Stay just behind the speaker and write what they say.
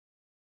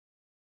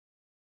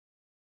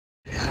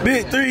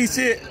Big 3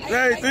 shit.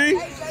 33?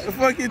 The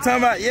fuck you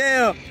talking about?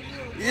 Yeah.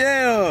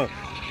 Yeah.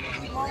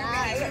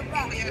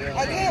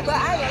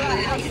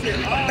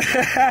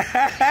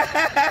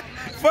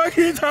 Fuck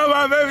you talking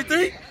about, baby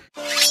 3?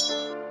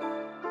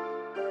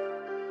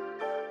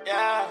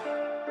 Yeah.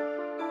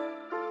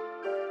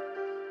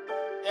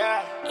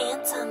 Yeah.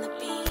 Ants on the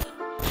beat.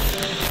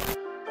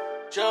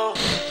 Joe.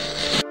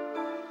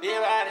 Big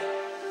body.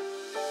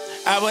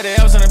 I put the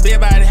L's on the big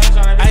body.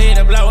 I hit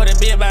the block with a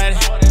big body.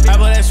 I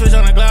put that switch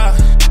on the glove.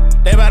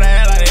 They bout to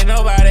act like they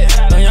know about it.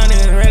 Them young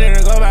niggas ready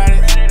to go about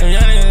it. Them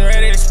young niggas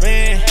ready to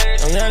spin.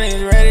 Them young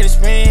niggas ready to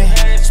spin.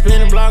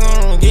 Spin the block on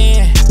them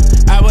again.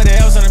 I put the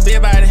L's on the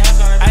big body.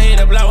 I hit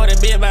the block with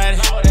a big body.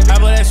 I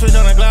put that switch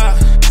on the glove.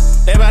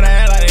 They bout to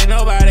act like they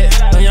know about it.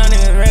 Them young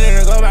niggas ready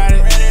to go about it.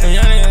 Them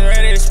young niggas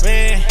ready to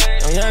spin.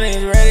 Them young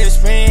niggas ready to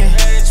spin.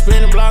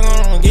 Spin the block on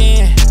them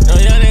again.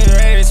 Them young niggas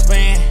ready to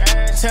spin.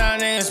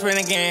 Tell niggas spin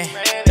again.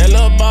 That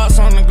little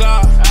box on the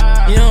Glock.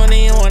 You don't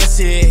even wanna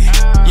see it.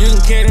 You can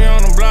catch me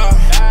on the block.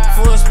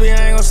 Full speed,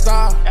 I ain't gon'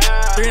 stop.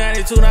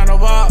 392, not no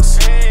box.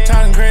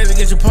 Talking crazy,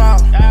 get your pop.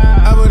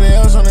 I put the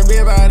L's on the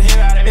big body.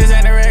 This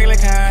ain't the regular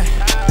kind.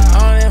 I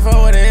don't even fuck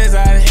with the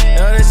exotic.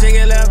 Know this shit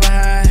get left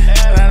behind.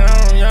 But I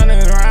know them young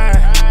niggas ride.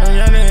 Them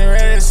young niggas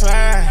ready to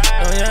slide.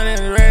 Them young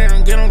niggas ready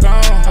to get them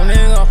gone. Them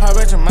niggas gon' pop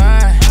at your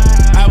mind.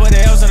 I put the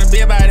L's on the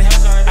big body.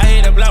 I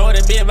hit the block with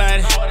a big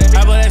body.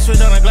 I put that switch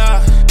on the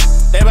glove.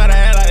 They bout to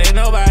act like they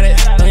know about it.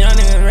 Them young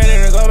niggas ready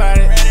to go about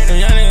it. Them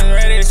young niggas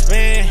ready to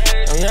spin.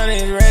 Them young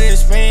niggas ready to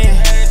spin.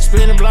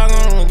 Spin the block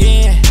on them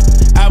again.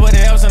 I put the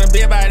L's on the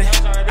big body.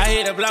 I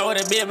hit the block with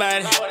a big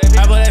body.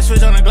 I put that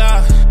switch on the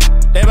glove.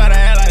 They bout to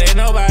act like they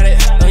know about it.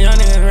 Them young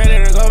niggas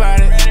ready to go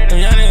about it. Them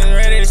young niggas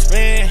ready to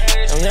spin.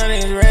 Them young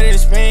niggas ready to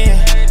spin.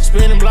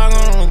 Spin the block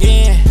on them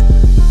again.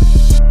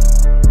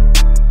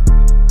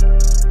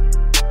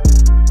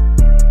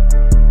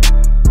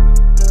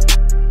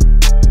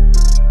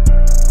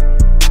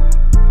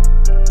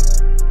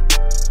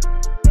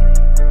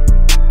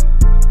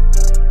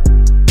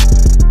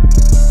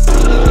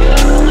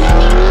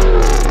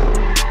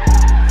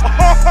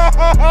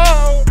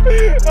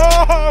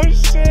 Oh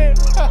shit!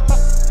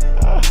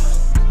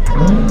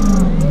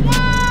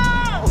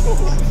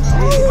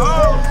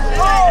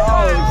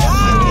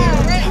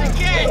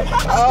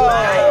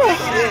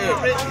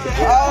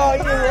 Oh,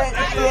 you ready?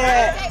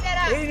 Yeah.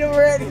 You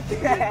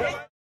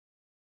ready?